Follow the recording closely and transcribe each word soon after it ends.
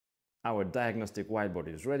Our diagnostic whiteboard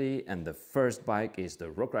is ready, and the first bike is the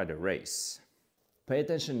Rock Rider Race. Pay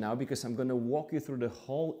attention now, because I'm going to walk you through the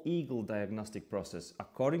whole Eagle diagnostic process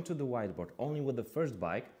according to the whiteboard, only with the first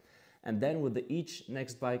bike, and then with each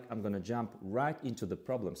next bike I'm going to jump right into the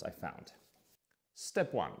problems I found.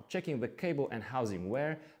 Step 1. Checking the cable and housing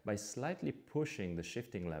wear by slightly pushing the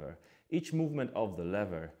shifting lever. Each movement of the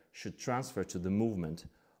lever should transfer to the movement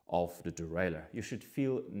of the derailleur. You should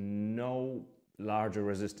feel no larger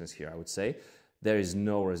resistance here, I would say. There is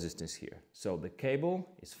no resistance here. So the cable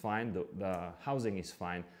is fine, the housing is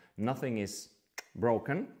fine, nothing is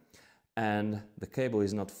broken, and the cable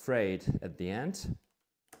is not frayed at the end.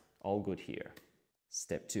 All good here.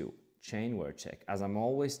 Step 2. Chain wear check. As I'm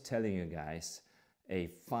always telling you guys, a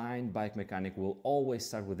fine bike mechanic will always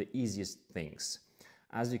start with the easiest things.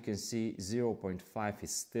 As you can see, 0.5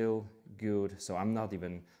 is still good, so I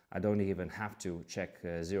don't even have to check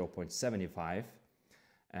 0.75.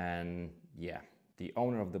 And yeah, the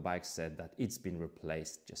owner of the bike said that it's been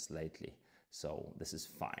replaced just lately, so this is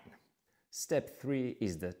fine. Step 3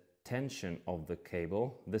 is the tension of the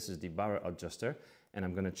cable. This is the barrel adjuster, and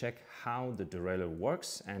I'm going to check how the derailleur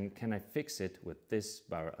works and can I fix it with this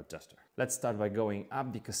barrel adjuster. Let's start by going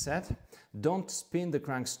up the cassette. Don't spin the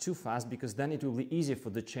cranks too fast, because then it will be easier for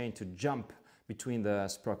the chain to jump between the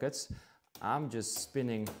sprockets. I'm just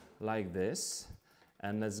spinning like this,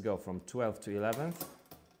 and let's go from 12th to 11th.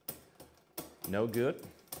 No good.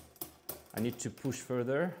 I need to push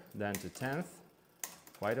further, then to 10th.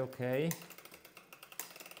 Quite okay.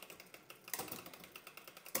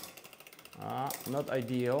 Not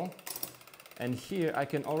ideal. And here I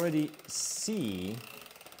can already see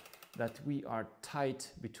that we are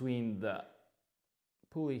tight between the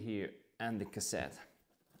pulley here and the cassette.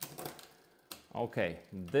 Okay,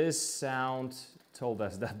 this sound told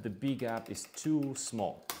us that the B gap is too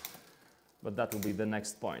small, but that will be the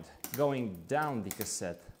next point. Going down the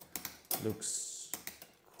cassette looks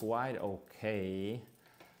quite okay.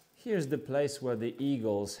 Here's the place where the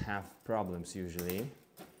Eagles have problems usually.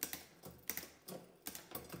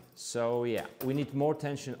 So yeah, we need more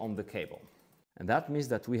tension on the cable. And that means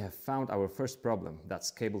that we have found our first problem, that's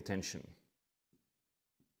cable tension.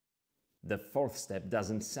 The fourth step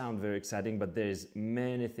doesn't sound very exciting, but there's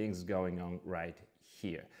many things going on right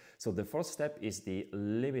here. So the fourth step is the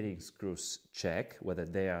limiting screws check, whether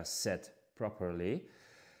they are set properly.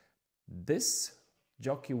 This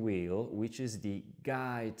jockey wheel, which is the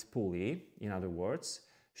guide pulley, in other words,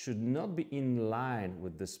 should not be in line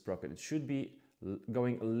with the sprocket. It should be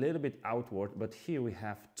going a little bit outward, but here we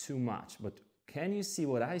have too much. But can you see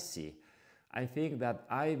what I see? I think that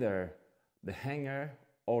either the hanger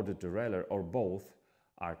or the derailleur or both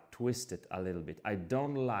are twisted a little bit. I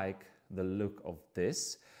don't like the look of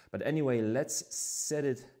this, but anyway, let's set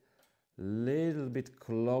it a little bit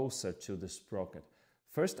closer to the sprocket.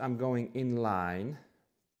 First, I'm going in line.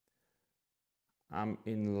 I'm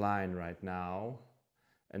in line right now,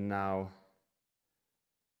 and now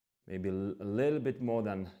maybe a little bit more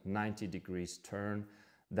than 90 degrees turn.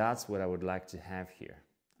 That's what I would like to have here.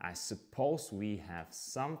 I suppose we have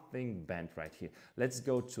something bent right here. Let's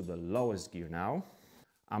go to the lowest gear now.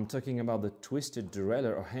 I'm talking about the twisted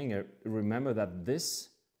derailleur or hanger. Remember that this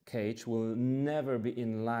cage will never be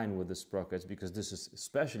in line with the sprockets, because this is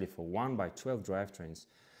especially for 1x12 drivetrains.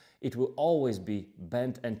 It will always be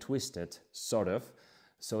bent and twisted, sort of,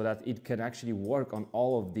 so that it can actually work on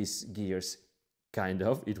all of these gears. Kind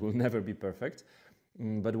of, it will never be perfect.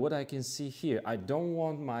 But what I can see here, I don't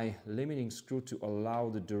want my limiting screw to allow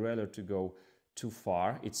the derailleur to go too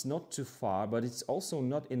far. It's not too far, but it's also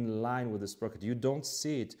not in line with the sprocket. You don't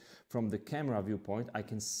see it from the camera viewpoint. I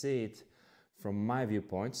can see it from my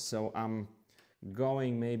viewpoint. So I'm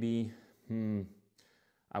going maybe,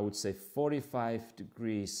 I would say 45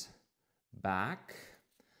 degrees back.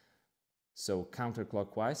 So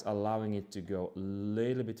counterclockwise, allowing it to go a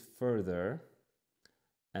little bit further.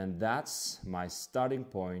 And that's my starting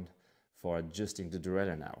point for adjusting the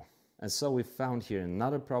derailleur now. And so we found here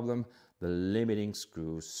another problem, the limiting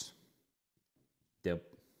screws.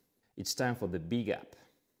 It's time for the B gap.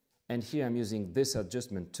 And here I'm using this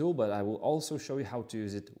adjustment tool, but I will also show you how to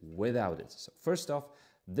use it without it. So first off,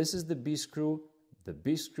 this is the B screw. The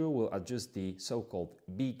B screw will adjust the so-called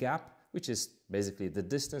B gap, which is basically the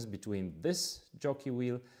distance between this jockey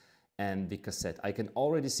wheel and the cassette. I can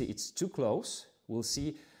already see it's too close. We'll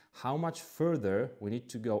see how much further we need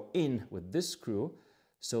to go in with this screw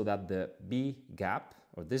so that the B gap,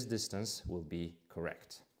 or this distance, will be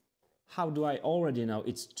correct. How do I already know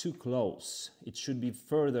it's too close? It should be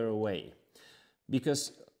further away.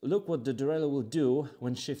 Because look what the derailleur will do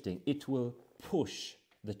when shifting. It will push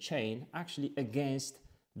the chain actually against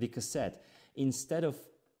the cassette, instead of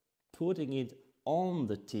putting it on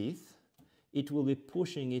the teeth, it will be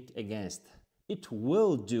pushing it against. It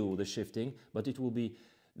will do the shifting, but it will be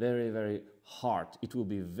very, very hard. It will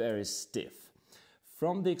be very stiff.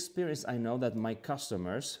 From the experience, I know that my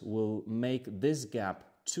customers will make this gap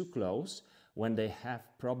too close when they have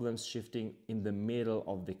problems shifting in the middle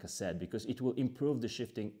of the cassette, because it will improve the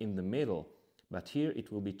shifting in the middle, but here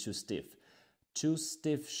it will be too stiff. Too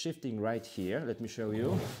stiff shifting right here, let me show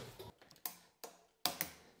you,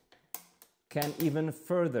 can even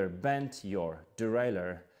further bend your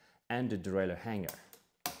derailleur and the derailleur hanger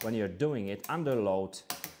when you're doing it under load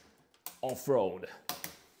off-road.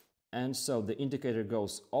 And so the indicator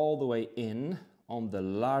goes all the way in on the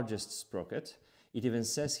largest sprocket. It even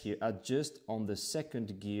says here, adjust on the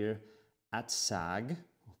second gear at sag.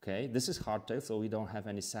 Okay, this is hardtail, so we don't have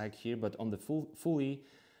any sag here, but on the fully,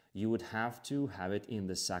 you would have to have it in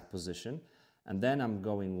the sag position. And then I'm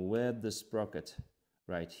going with the sprocket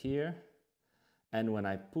right here. And when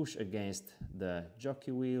I push against the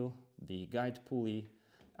jockey wheel, the guide pulley,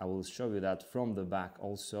 I will show you that from the back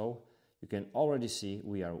also. You can already see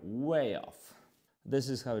we are way off. This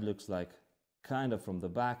is how it looks like, kind of from the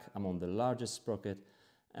back. I'm on the largest sprocket,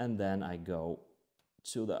 and then I go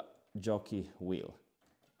to the jockey wheel.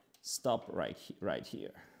 Stop right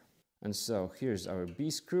here. And so here's our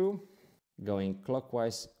B screw. Going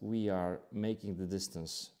clockwise, we are making the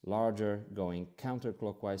distance larger. Going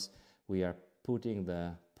counterclockwise, we are putting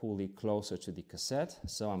the pulley closer to the cassette.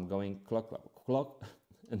 So I'm going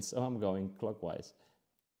clockwise.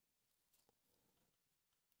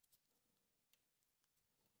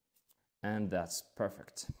 And that's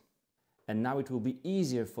perfect. And now it will be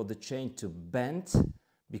easier for the chain to bend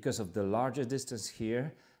because of the larger distance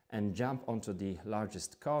here and jump onto the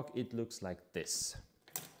largest cog. It looks like this.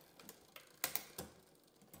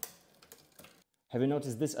 Have you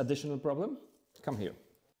noticed this additional problem? Come here.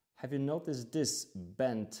 Have you noticed this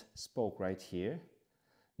bent spoke right here?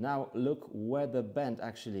 Now look where the bend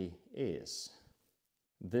actually is.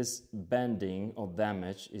 This bending or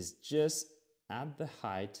damage is just at the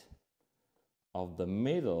height of the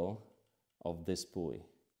middle of this pulley,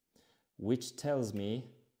 which tells me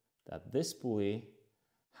that this pulley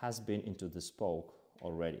has been into the spoke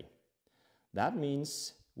already. That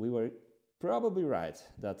means we were probably right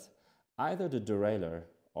that either the derailleur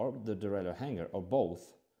or the derailleur hanger or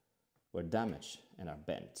both were damaged and are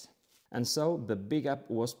bent. And so the big gap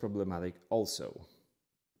was problematic also,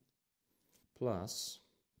 plus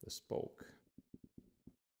the spoke.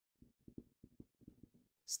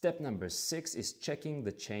 Step number 6 is checking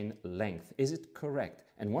the chain length. Is it correct?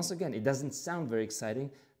 And once again, it doesn't sound very exciting,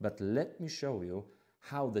 but let me show you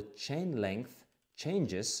how the chain length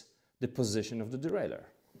changes the position of the derailleur.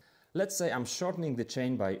 Let's say I'm shortening the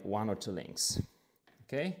chain by 1 or 2 links.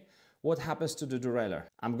 Okay? What happens to the derailleur?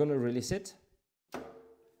 I'm going to release it.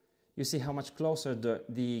 You see how much closer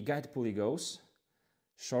the guide pulley goes.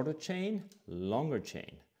 Shorter chain, longer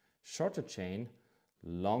chain. Shorter chain,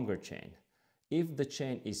 longer chain. If the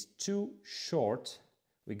chain is too short,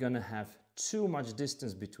 we're going to have too much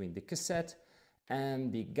distance between the cassette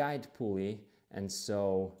and the guide pulley, and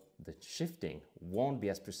so the shifting won't be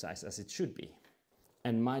as precise as it should be.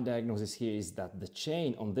 And my diagnosis here is that the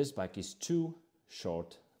chain on this bike is too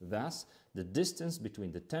short. Thus, the distance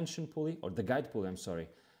between the tension pulley, or the guide pulley,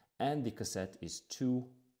 and the cassette is too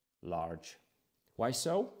large. Why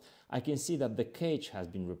so? I can see that the cage has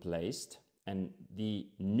been replaced and the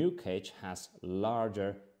new cage has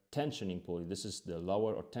larger tensioning pulley. This is the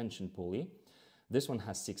lower or tension pulley. This one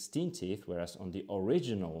has 16 teeth, whereas on the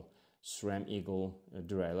original SRAM Eagle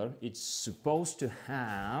derailleur, it's supposed to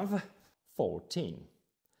have 14.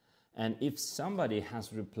 And if somebody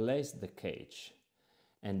has replaced the cage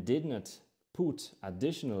and did not put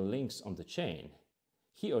additional links on the chain,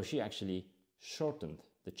 he or she actually shortened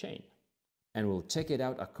the chain. And we'll check it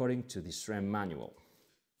out according to the SRAM manual.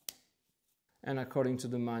 And according to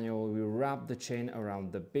the manual, we wrap the chain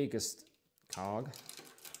around the biggest cog.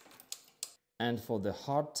 And for the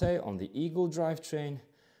hardtail on the Eagle drivetrain,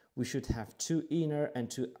 we should have 2 inner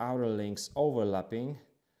and 2 outer links overlapping.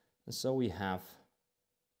 And so we have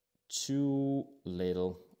too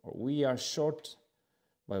little, or we are short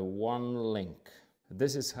by 1 link.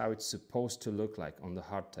 This is how it's supposed to look like on the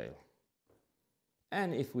hardtail.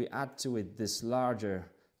 And if we add to it this larger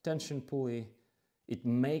tension pulley, it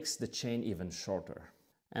makes the chain even shorter.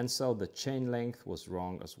 And so the chain length was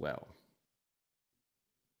wrong as well.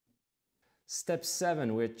 Step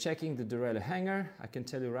 7, we're checking the derailleur hanger. I can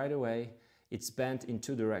tell you right away, it's bent in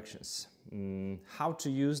 2 directions. How to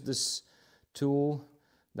use this tool,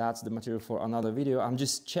 that's the material for another video. I'm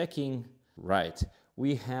just checking right.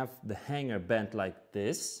 we have the hanger bent like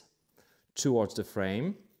this towards the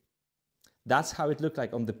frame. That's how it looked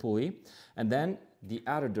like on the pulley. And then the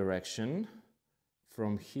other direction,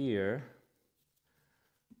 from here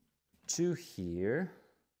to here,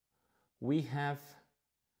 we have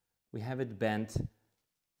it bent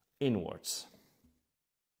inwards.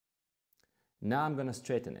 Now I'm going to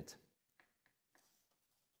straighten it.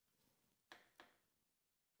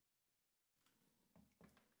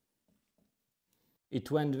 It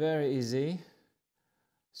went very easy,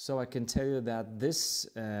 so I can tell you that this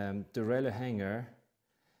derailleur hanger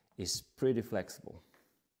is pretty flexible.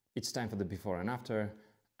 It's time for the before and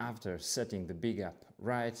after setting the big gap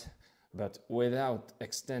right, but without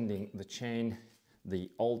extending the chain. The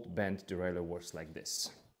old bent derailleur works like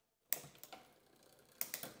this.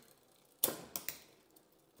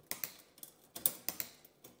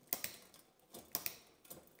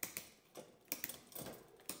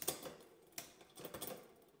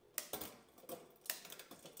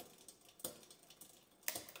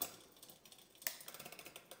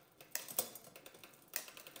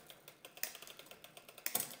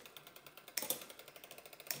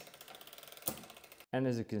 And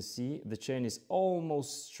as you can see, the chain is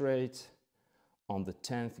almost straight on the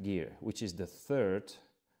 10th gear, which is the third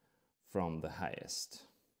from the highest.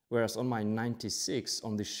 Whereas on my 96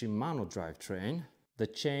 on the Shimano drivetrain, the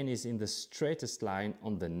chain is in the straightest line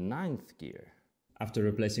on the 9th gear. After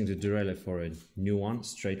replacing the derailleur for a new one,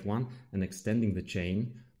 straight one, and extending the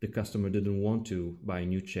chain, the customer didn't want to buy a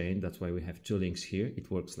new chain. That's why we have two links here. It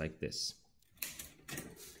works like this.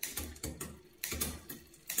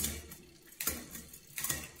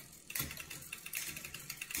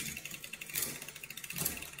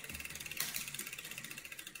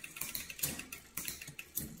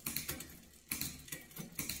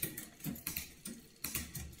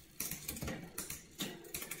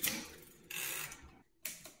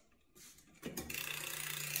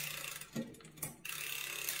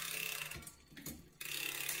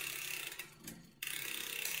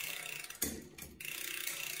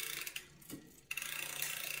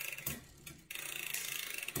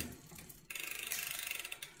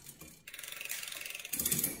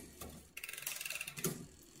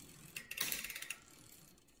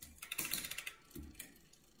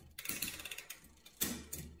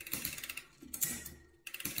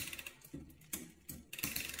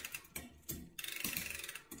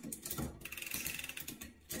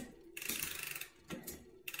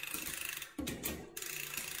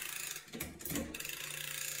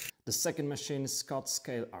 The second machine is Scott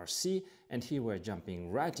Scale RC, and here we're jumping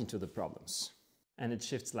right into the problems. And it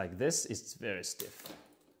shifts like this, it's very stiff.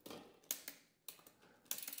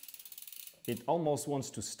 It almost wants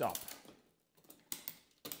to stop.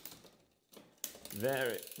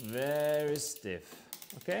 Very, very stiff.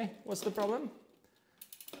 Okay, what's the problem?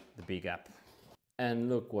 The big gap. And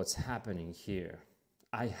look what's happening here.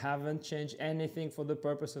 I haven't changed anything for the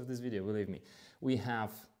purpose of this video, believe me. We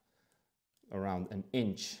have around an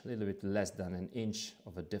inch, a little bit less than an inch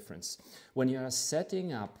of a difference. When you are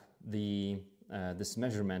setting up this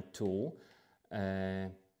measurement tool,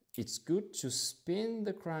 it's good to spin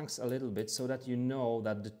the cranks a little bit so that you know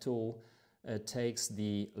that the tool takes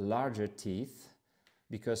the larger teeth,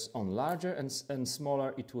 because on larger and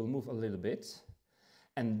smaller it will move a little bit.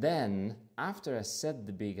 And then after I set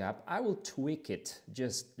the big gap, I will tweak it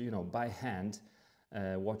just, by hand,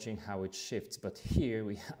 watching how it shifts. But here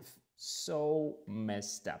we have so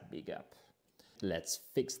messed up big gap. Let's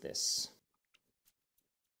fix this.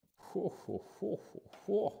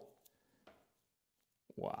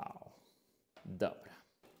 Wow. Dobra.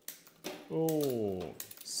 Oh,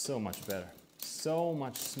 so much better. So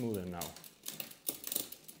much smoother now.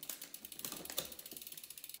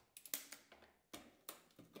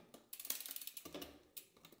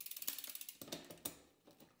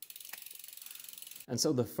 And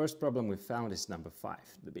so the first problem we found is number 5,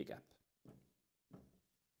 the big gap.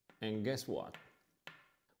 And guess what?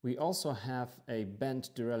 We also have a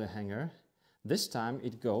bent derailleur hanger. This time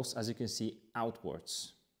it goes, as you can see,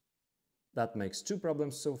 outwards. That makes 2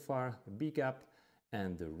 problems so far, the big gap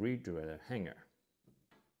and the rear derailleur hanger.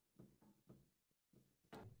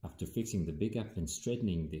 After fixing the big gap and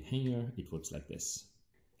straightening the hanger, it works like this.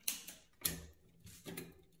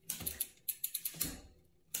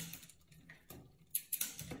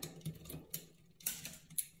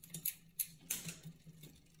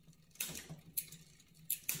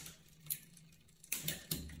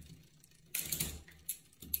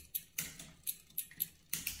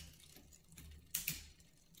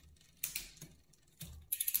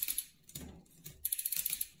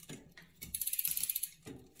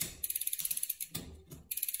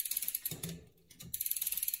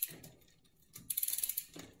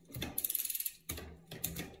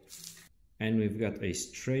 And we've got a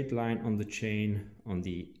straight line on the chain on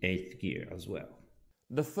the 8th gear as well.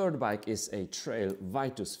 The third bike is a Trail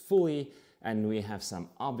Vitus Fully, and we have some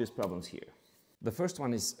obvious problems here. The first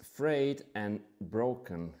one is frayed and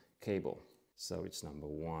broken cable. So it's number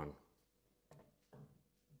 1.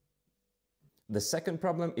 The second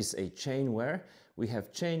problem is a chain wear. We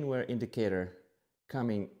have chain wear indicator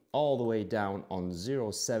coming all the way down on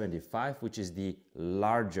 0.75, which is the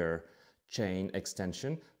larger chain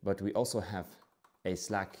extension, but we also have a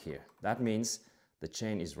slack here. That means the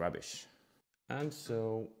chain is rubbish. And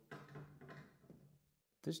so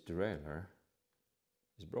this derailleur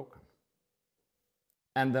is broken.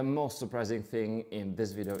 And the most surprising thing in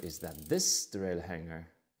this video is that this derailleur hanger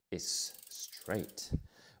is straight.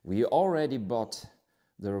 We already bought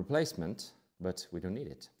the replacement, but we don't need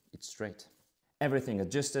it. It's straight. Everything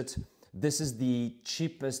adjusted. This is the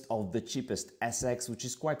cheapest of the cheapest SX, which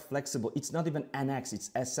is quite flexible. It's not even NX, it's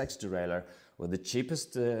SX derailleur with the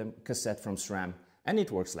cheapest cassette from SRAM, and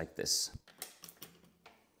it works like this.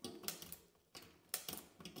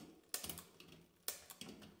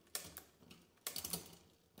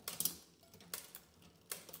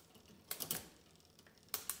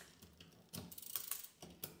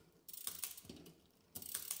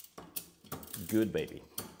 Good baby.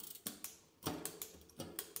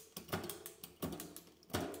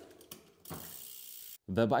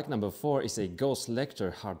 The bike number 4 is a Ghost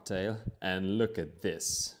Lecter hardtail, and look at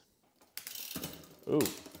this. Ooh.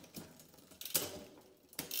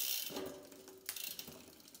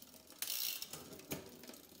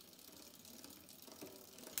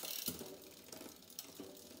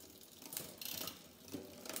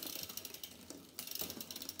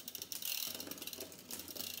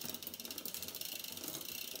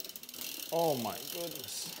 Oh my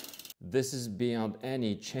goodness. This is beyond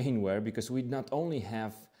any chain wear, because we not only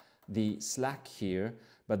have the slack here,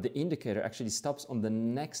 but the indicator actually stops on the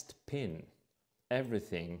next pin.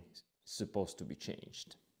 Everything is supposed to be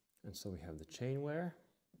changed. And so we have the chain wear.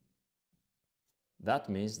 That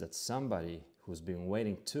means that somebody who's been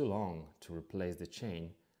waiting too long to replace the chain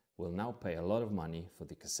will now pay a lot of money for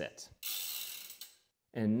the cassette.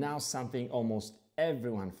 And now something almost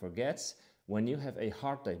everyone forgets: when you have a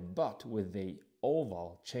hardtail but with the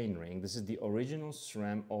oval chainring, this is the original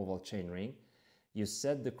SRAM oval chainring, you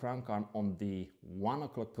set the crank arm on the 1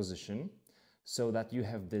 o'clock position so that you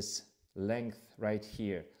have this length right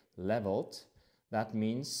here leveled. That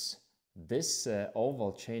means this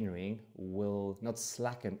oval chainring will not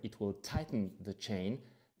slacken, it will tighten the chain.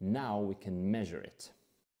 Now we can measure it.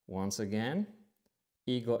 Once again,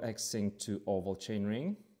 Eagle X-Sync to oval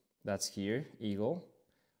chainring, that's here, Eagle,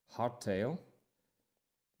 hardtail,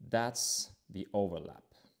 that's the overlap.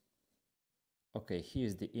 Okay,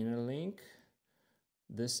 here's the inner link.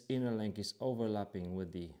 This inner link is overlapping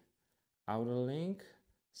with the outer link.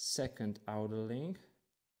 Second outer link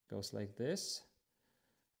goes like this,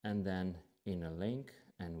 and then inner link,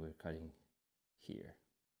 and we're cutting here.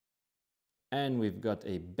 And we've got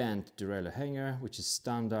a bent derailleur hanger, which is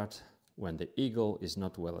standard when the Eagle is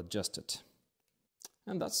not well adjusted.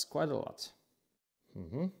 And that's quite a lot.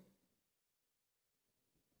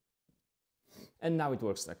 And now it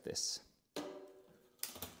works like this.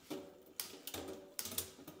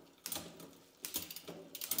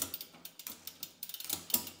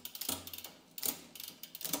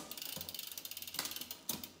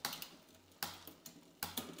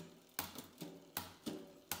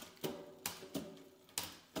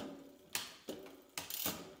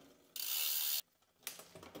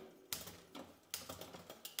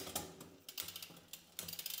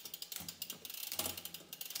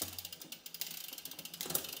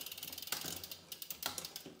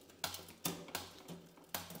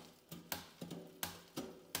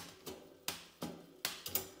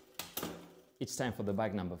 It's time for the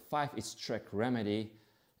bike number 5. It's Trek Remedy,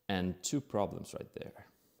 and 2 problems right there.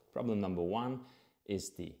 Problem number 1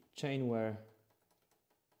 is the chain wear,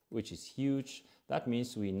 which is huge. That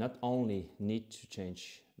means we not only need to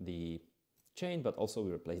change the chain, but also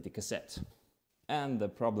we replace the cassette. And the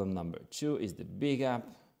problem number 2 is the big gap.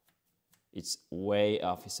 It's way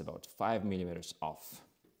off, it's about 5 millimeters off.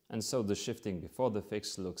 And so the shifting before the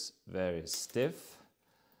fix looks very stiff.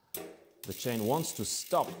 The chain wants to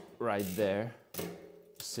stop right there,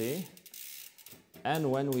 see?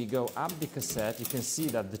 And when we go up the cassette, you can see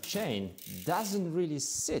that the chain doesn't really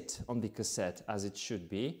sit on the cassette as it should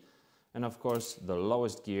be. And of course, the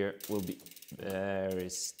lowest gear will be very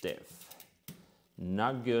stiff.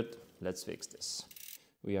 Not good. Let's fix this.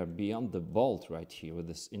 We are beyond the bolt right here with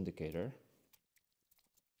this indicator.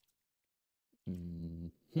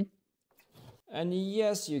 And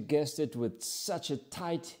yes, you guessed it, with such a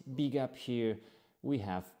tight big gap here, we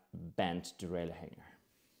have bent derailleur hanger.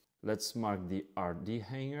 Let's mark the RD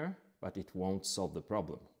hanger, but it won't solve the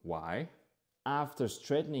problem. Why? After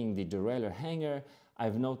straightening the derailleur hanger,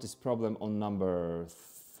 I've noticed problem on number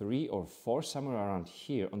 3 or 4, somewhere around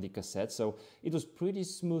here on the cassette. So it was pretty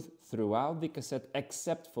smooth throughout the cassette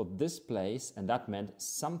except for this place, and that meant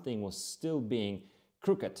something was still being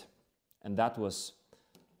crooked, and that was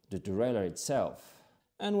the derailleur itself.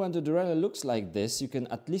 And when the derailleur looks like this, you can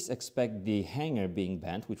at least expect the hanger being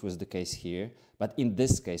bent, which was the case here, but in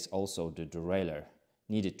this case also the derailleur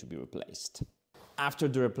needed to be replaced. After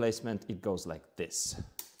the replacement, it goes like this.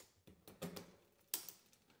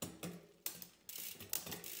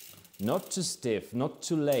 Not too stiff, not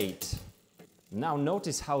too late. Now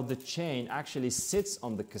notice how the chain actually sits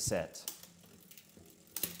on the cassette.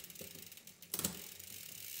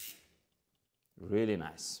 Really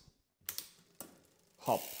nice.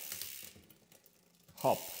 Hop,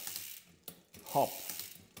 hop, hop,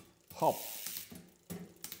 hop.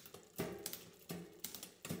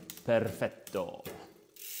 Perfetto.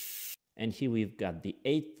 And here we've got the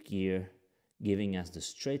 8th gear giving us the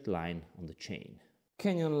straight line on the chain.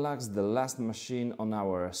 Canyon lacks the last machine on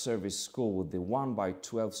our service school with the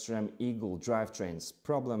 1x12 SRAM Eagle drivetrains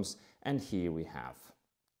problems, and here we have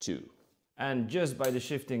 2. And just by the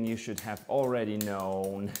shifting you should have already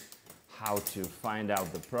known how to find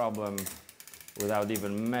out the problem without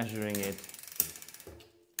even measuring it.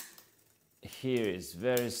 Here is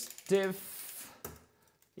very stiff.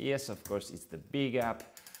 Yes, of course, it's the big gap.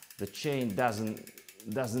 The chain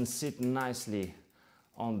doesn't sit nicely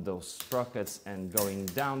on those sprockets, and going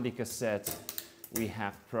down the cassette we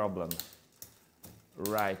have problem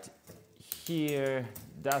right here.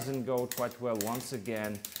 Doesn't go quite well once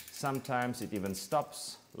again. Sometimes it even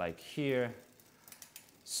stops like here.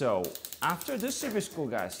 So after this service school,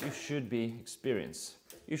 guys, you should be experienced.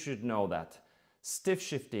 You should know that stiff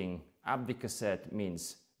shifting up the cassette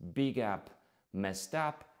means big gap messed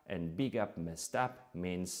up, and big gap messed up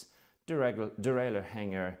means derailleur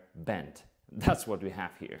hanger bent. That's what we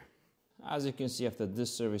have here. As you can see, after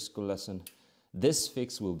this service school lesson, this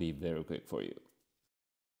fix will be very quick for you.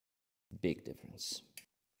 Big difference.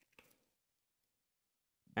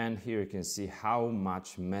 And here you can see how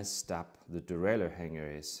much messed up the derailleur hanger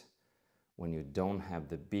is when you don't have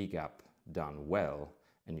the big gap done well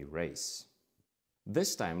and you race.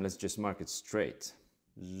 This time, let's just mark it straight.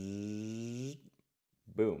 Zzz,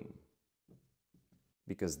 boom.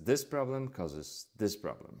 Because this problem causes this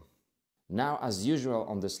problem. Now, as usual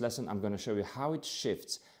on this lesson, I'm going to show you how it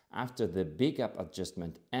shifts after the big gap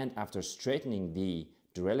adjustment and after straightening the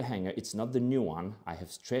derailleur hanger. It's not the new one, I have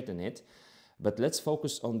straightened it, but let's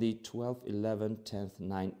focus on the 12th, 11th, 10th,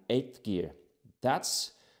 9th, 8th gear.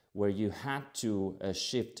 That's where you had to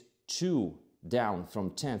shift 2 down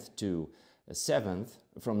from 10th to 7th,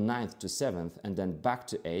 from 9th to 7th, and then back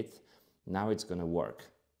to 8th. Now it's going to work.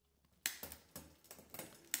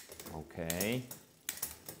 Okay.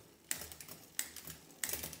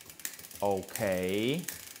 Okay,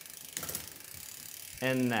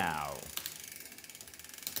 and now.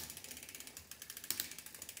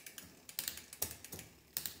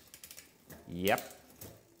 Yep,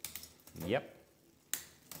 yep.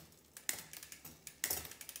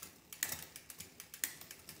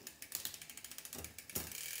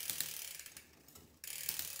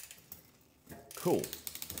 Cool.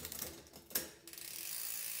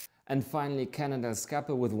 And finally, Canada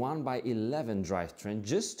Scalpel with 1x11 drivetrain,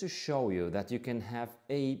 just to show you that you can have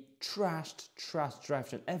a trashed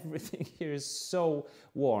drivetrain. Everything here is so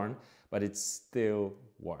worn, but it still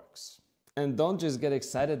works. And don't just get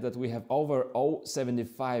excited that we have over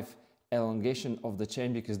 0.75 elongation of the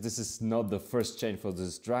chain, because this is not the first chain for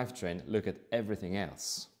this drivetrain. Look at everything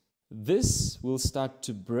else. This will start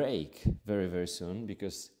to break very, very soon,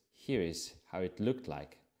 because here is how it looked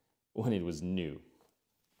like when it was new.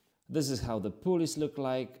 This is how the pulleys look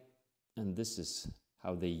like, and this is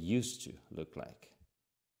how they used to look like.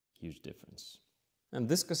 Huge difference. And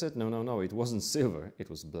this cassette, no, it wasn't silver, it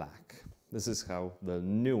was black. This is how the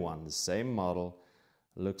new one, the same model,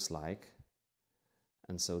 looks like.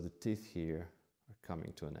 And so the teeth here are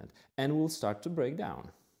coming to an end and will start to break down.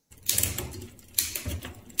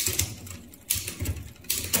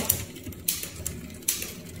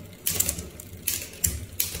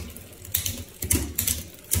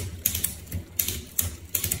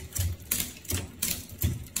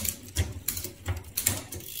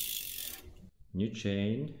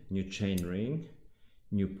 New chain ring,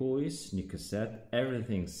 new pulleys, new cassette,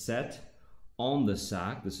 everything set on the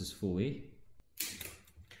sack. This is fully.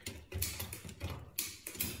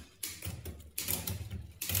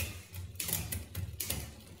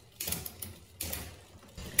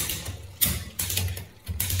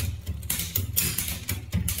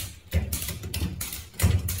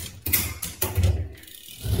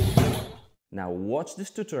 Now watch this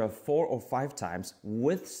tutorial 4 or 5 times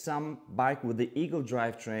with some bike with the Eagle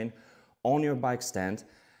drivetrain on your bike stand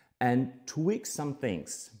and tweak some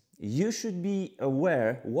things. You should be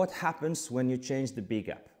aware what happens when you change the big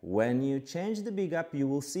up. When you change the big up, you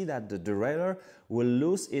will see that the derailleur will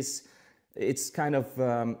lose its kind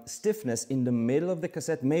of stiffness in the middle of the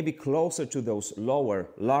cassette, maybe closer to those lower,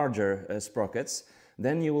 larger sprockets.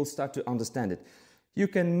 Then you will start to understand it. You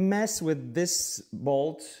can mess with this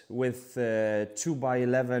bolt with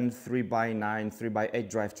 2x11, 3x9, 3x8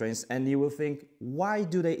 drivetrains, and you will think, why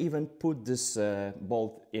do they even put this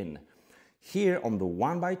bolt in? Here on the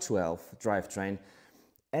 1x12 drivetrain,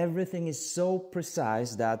 everything is so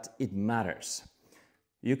precise that it matters.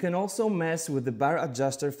 You can also mess with the bar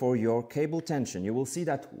adjuster for your cable tension. You will see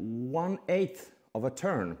that 1/8 of a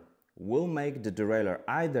turn will make the derailleur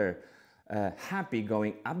either happy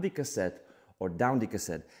going up the cassette or down the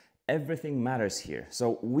cassette. Everything matters here.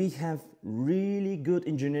 So we have really good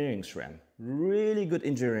engineering, SRAM, really good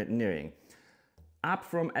engineering. Up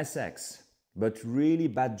from SX, but really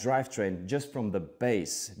bad drivetrain just from the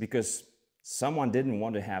base because someone didn't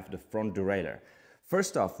want to have the front derailleur.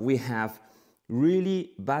 First off, we have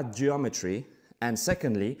really bad geometry, and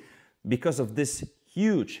secondly, because of this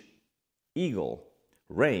huge Eagle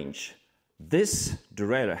range, this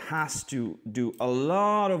derailleur has to do a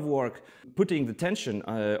lot of work putting the tension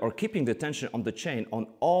or keeping the tension on the chain on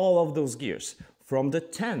all of those gears from the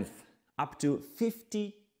 10th up to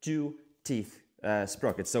 52 teeth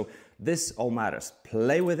sprockets. So this all matters.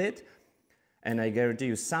 Play with it, and I guarantee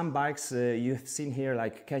you some bikes you've seen here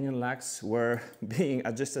like Canyon Lux were being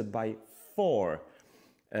adjusted by 4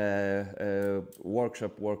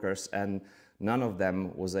 workshop workers, and none of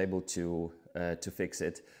them was able to fix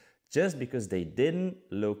it, just because they didn't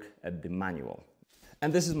look at the manual.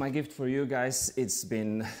 And this is my gift for you guys. It's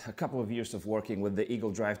been a couple of years of working with the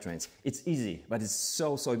Eagle drivetrains. It's easy, but it's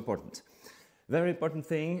so important. Very important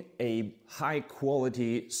thing, a high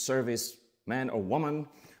quality service man or woman,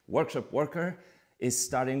 workshop worker, is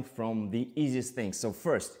starting from the easiest things. So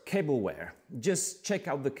first, cable wear. Just check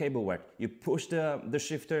out the cable wear. You push the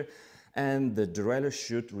shifter and the derailleur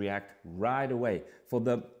should react right away for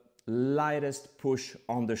the lightest push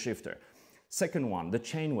on the shifter. Second one, the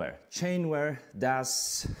chain wear. Chain wear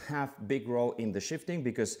does have big role in the shifting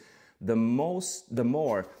because the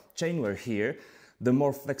more chain wear here, the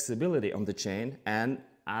more flexibility on the chain, and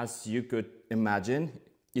as you could imagine,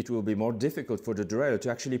 it will be more difficult for the derailleur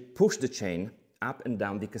to actually push the chain up and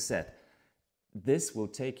down the cassette. This will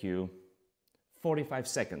take you 45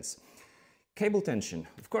 seconds. Cable tension.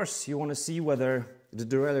 Of course, you want to see whether the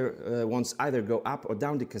derailleur wants either go up or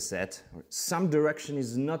down the cassette. Some direction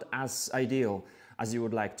is not as ideal as you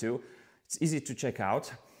would like to. It's easy to check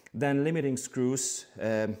out. Then limiting screws.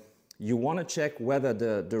 You want to check whether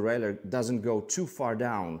the derailleur doesn't go too far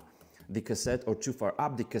down the cassette or too far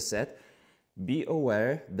up the cassette. Be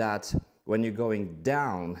aware that when you're going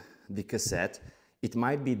down the cassette, it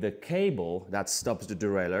might be the cable that stops the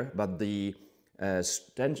derailleur, but the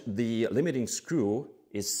limiting screw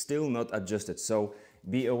is still not adjusted, so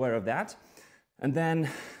be aware of that. And then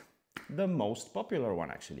the most popular one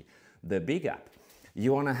actually, the big up.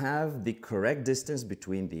 You want to have the correct distance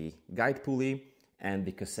between the guide pulley and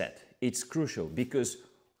the cassette. It's crucial because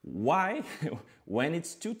why? When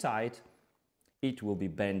it's too tight, it will be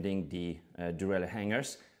bending the derailleur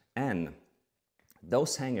hangers, and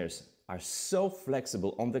those hangers are so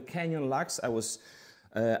flexible. On the Canyon Lux, I was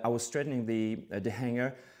straightening the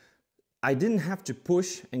hanger. I didn't have to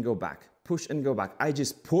push and go back, push and go back. I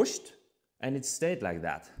just pushed and it stayed like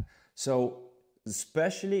that. So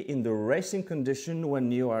especially in the racing condition,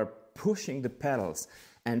 when you are pushing the pedals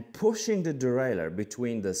and pushing the derailleur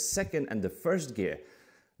between the second and the first gear,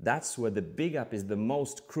 that's where the big up is the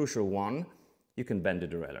most crucial one. You can bend the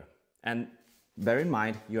derailleur. And bear in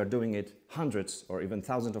mind, you are doing it hundreds or even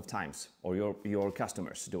thousands of times, or your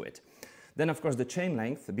customers do it. Then of course the chain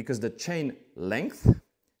length, because the chain length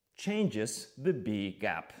changes the B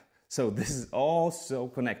gap. So this is all so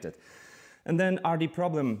connected. And then RD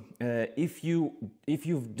problem, if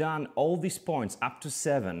you've done all these points up to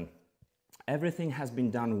 7, everything has been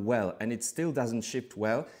done well and it still doesn't shift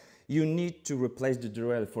well, you need to replace the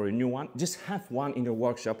derailleur for a new one. Just have one in your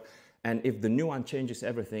workshop, and if the new one changes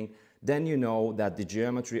everything, then you know that the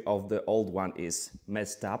geometry of the old one is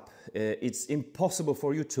messed up. It's impossible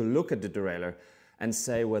for you to look at the derailleur and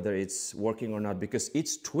say whether it's working or not, because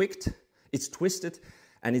it's tweaked, it's twisted,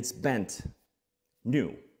 and it's bent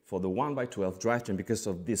new for the 1x12 drivetrain because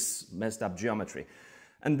of this messed up geometry.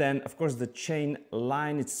 And then, of course, the chain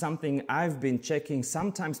line, it's something I've been checking.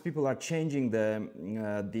 Sometimes people are changing the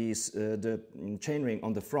chain ring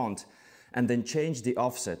on the front, and then change the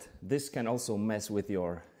offset. This can also mess with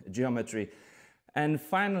your geometry. And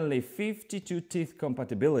finally, 52 teeth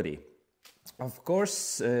compatibility. Of course,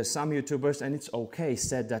 some YouTubers, and it's okay,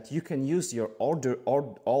 said that you can use your old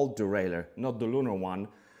derailleur, not the lunar one,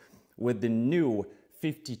 with the new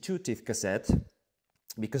 52 teeth cassette,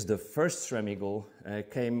 because the first Sram Eagle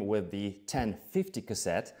came with the 1050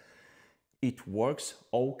 cassette. It works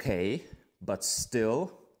okay, but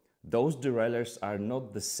still, those derailleurs are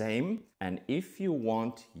not the same. And if you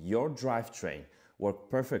want your drivetrain work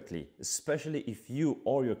perfectly, especially if you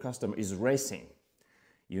or your customer is racing,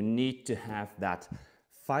 you need to have that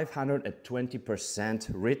 520%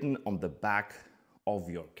 written on the back of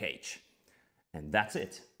your cage. And that's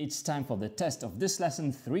it. It's time for the test of this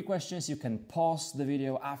lesson. 3 questions. You can pause the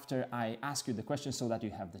video after I ask you the question so that you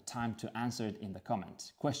have the time to answer it in the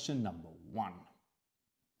comments. Question number 1.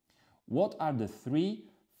 What are the 3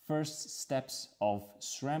 first steps of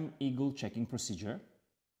Sram Eagle checking procedure?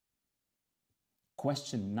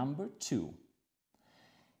 Question number 2.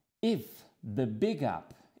 If the big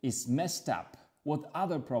up is messed up, what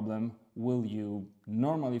other problem will you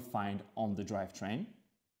normally find on the drivetrain?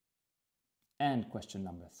 And question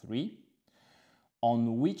number 3,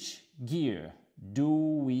 on which gear do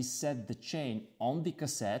we set the chain on the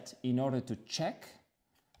cassette in order to check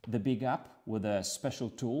the big up with a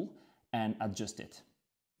special tool and adjust it?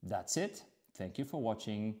 That's it. Thank you for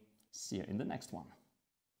watching. See you in the next one.